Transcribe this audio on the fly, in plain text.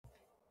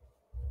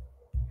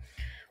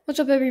What's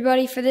up,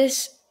 everybody? For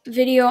this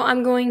video,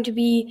 I'm going to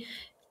be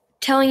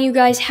telling you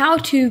guys how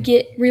to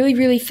get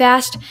really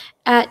fast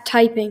at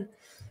typing.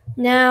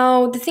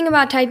 Now, the thing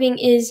about typing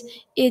is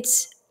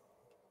it's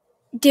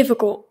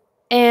difficult,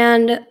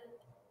 and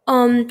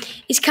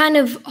it's kind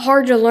of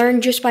hard to learn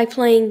just by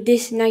playing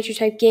this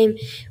NitroType game,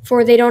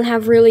 for they don't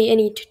have really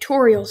any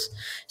tutorials.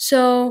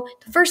 So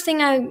the first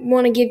thing I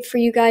want to give for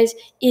you guys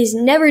is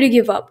never to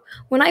give up.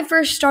 When I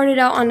first started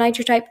out on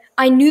NitroType,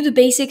 I knew the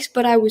basics,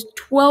 but I was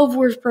 12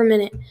 words per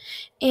minute.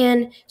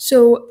 And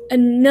so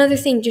another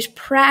thing, just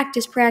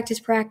practice.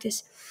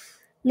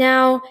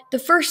 Now, the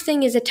first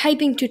thing is a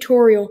typing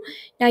tutorial.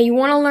 Now, you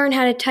want to learn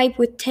how to type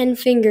with 10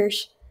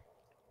 fingers.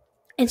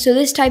 And so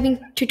this typing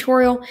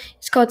tutorial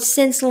is called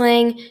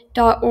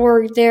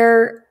senselang.org.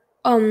 Their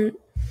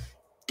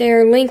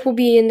link will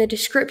be in the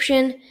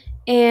description.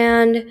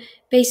 And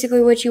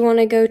basically what you want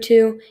to go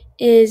to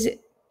is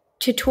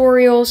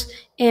tutorials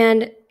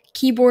and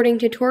keyboarding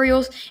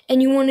tutorials,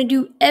 and you want to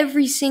do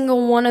every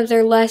single one of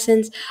their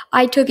lessons.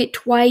 I took it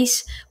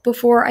twice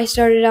before I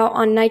started out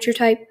on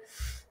NitroType,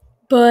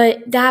 but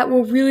that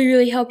will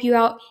really help you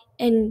out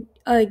and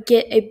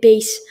get a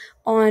base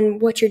on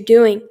what you're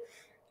doing.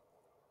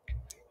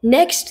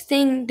 Next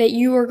thing that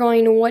you are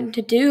going to want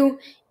to do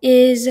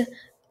is,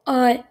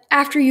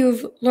 after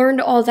you've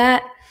learned all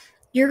that,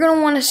 you're going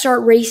to want to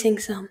start racing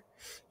some.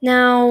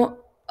 Now,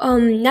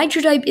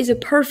 NitroType is a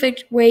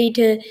perfect way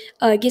to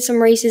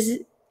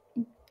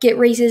get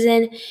races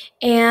in,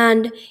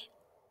 and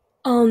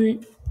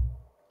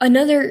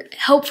another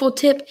helpful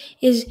tip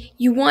is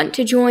you want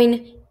to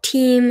join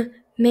Team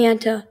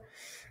Manta.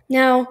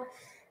 Now,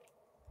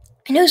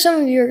 I know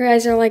some of you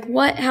guys are like,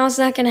 what? How's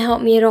that going to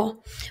help me at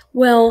all?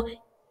 Well,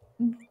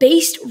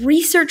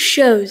 research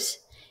shows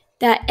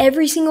that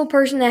every single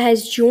person that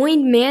has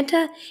joined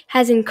Manta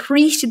has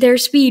increased their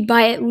speed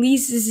by at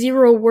least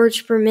 0 words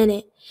per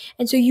minute.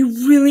 And so you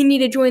really need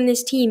to join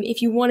this team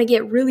if you want to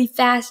get really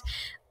fast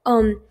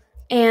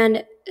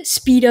and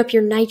speed up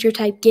your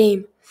NitroType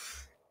game.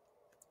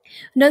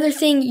 Another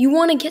thing, you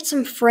want to get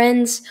some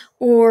friends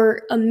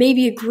or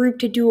maybe a group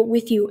to do it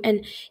with you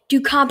and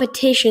do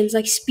competitions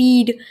like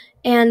speed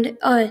and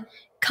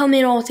come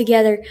in all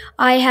together.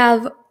 I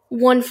have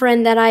one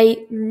friend that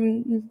I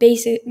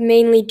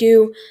mainly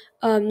do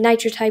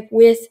NitroType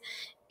with,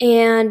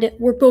 and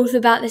we're both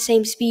about the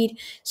same speed,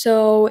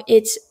 so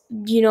it's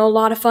a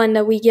lot of fun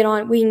that we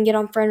can get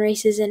on friend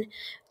races and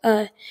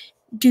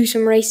do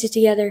some races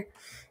together.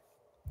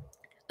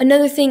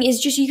 Another thing is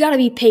just you got to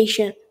be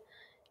patient.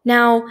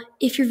 Now,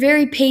 if you're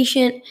very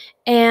patient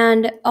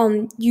and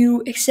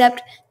you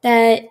accept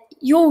that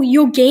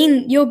you'll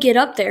get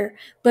up there,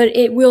 but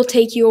it will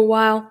take you a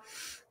while,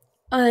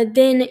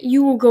 then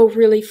you will go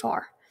really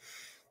far.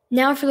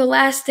 Now for the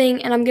last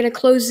thing, and I'm going to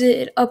close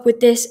it up with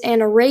this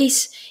and a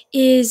race,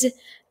 is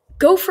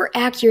go for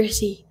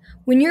accuracy.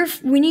 When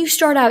you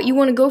start out, you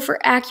want to go for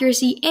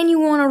accuracy and you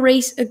want to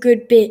race a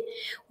good bit.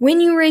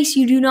 When you race,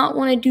 you do not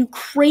want to do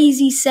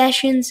crazy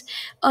sessions,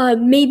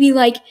 maybe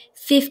like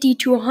 50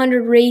 to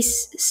 100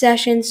 race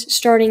sessions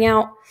starting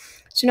out.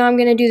 So now I'm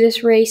going to do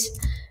this race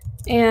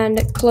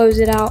and close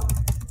it out.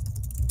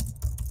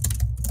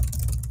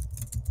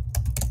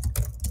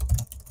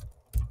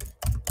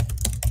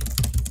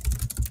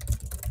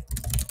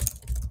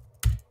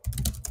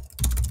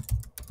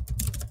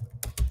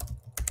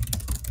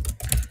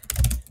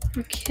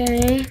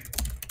 Okay.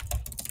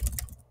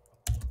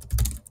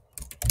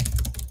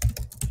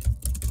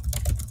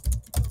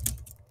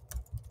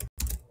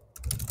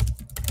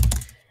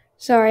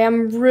 Sorry,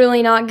 I'm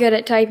really not good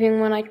at typing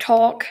when I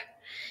talk.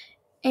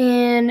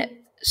 And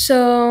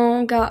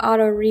so got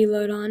auto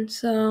reload on.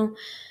 So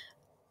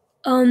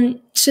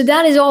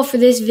that is all for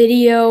this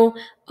video.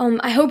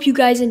 I hope you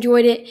guys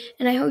enjoyed it,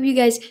 and I hope you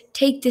guys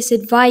take this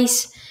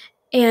advice.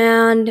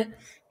 And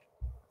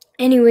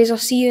anyways, I'll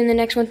see you in the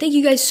next one. Thank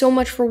you guys so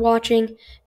much for watching.